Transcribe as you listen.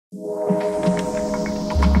Hey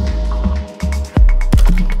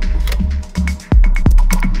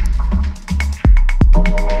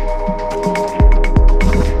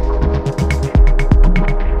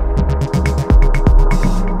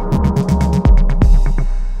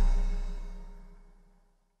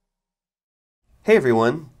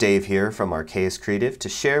everyone, Dave here from Archaius Creative to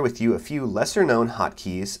share with you a few lesser-known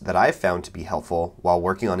hotkeys that I've found to be helpful while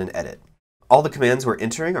working on an edit. All the commands we're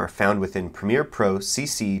entering are found within Premiere Pro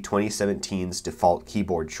CC 2017's default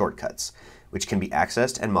keyboard shortcuts, which can be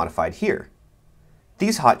accessed and modified here.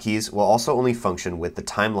 These hotkeys will also only function with the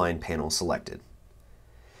timeline panel selected.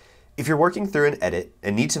 If you're working through an edit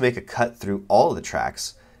and need to make a cut through all of the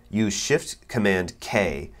tracks, use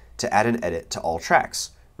Shift-Command-K to add an edit to all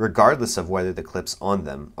tracks, regardless of whether the clips on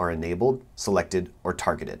them are enabled, selected, or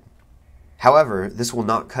targeted. However, this will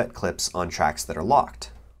not cut clips on tracks that are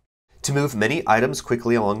locked. To move many items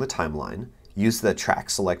quickly along the timeline, use the Track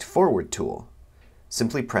Select Forward tool.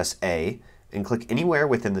 Simply press A and click anywhere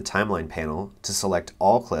within the timeline panel to select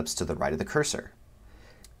all clips to the right of the cursor.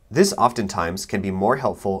 This oftentimes can be more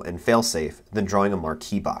helpful and fail-safe than drawing a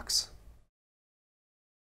marquee box.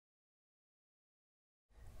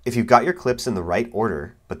 If you've got your clips in the right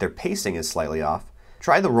order, but their pacing is slightly off,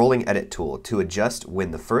 try the Rolling Edit tool to adjust when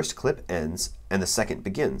the first clip ends and the second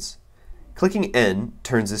begins. Clicking N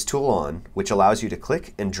turns this tool on, which allows you to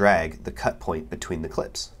click and drag the cut point between the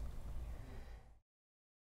clips.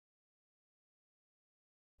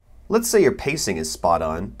 Let's say your pacing is spot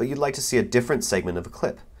on, but you'd like to see a different segment of a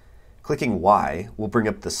clip. Clicking Y will bring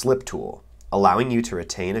up the Slip tool, allowing you to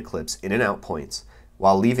retain a clip's in and out points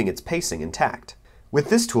while leaving its pacing intact. With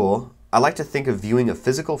this tool, I like to think of viewing a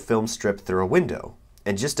physical film strip through a window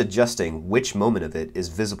and just adjusting which moment of it is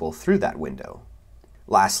visible through that window.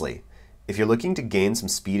 Lastly, if you're looking to gain some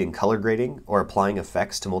speed in color grading or applying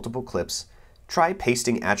effects to multiple clips, try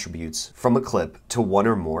pasting attributes from a clip to one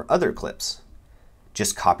or more other clips.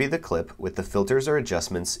 Just copy the clip with the filters or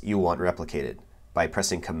adjustments you want replicated by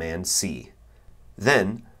pressing Command-C.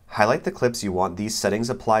 Then, highlight the clips you want these settings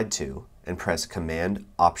applied to and press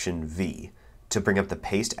Command-Option-V to bring up the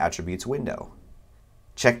Paste Attributes window.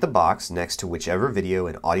 Check the box next to whichever video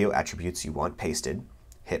and audio attributes you want pasted,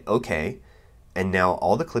 hit OK, and now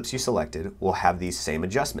all the clips you selected will have these same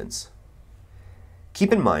adjustments.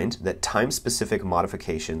 Keep in mind that time-specific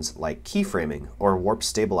modifications like keyframing or warp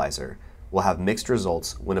stabilizer will have mixed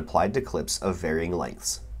results when applied to clips of varying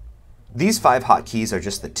lengths. These 5 hotkeys are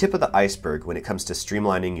just the tip of the iceberg when it comes to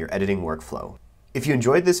streamlining your editing workflow. If you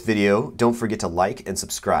enjoyed this video, don't forget to like and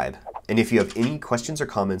subscribe. And if you have any questions or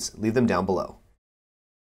comments, leave them down below.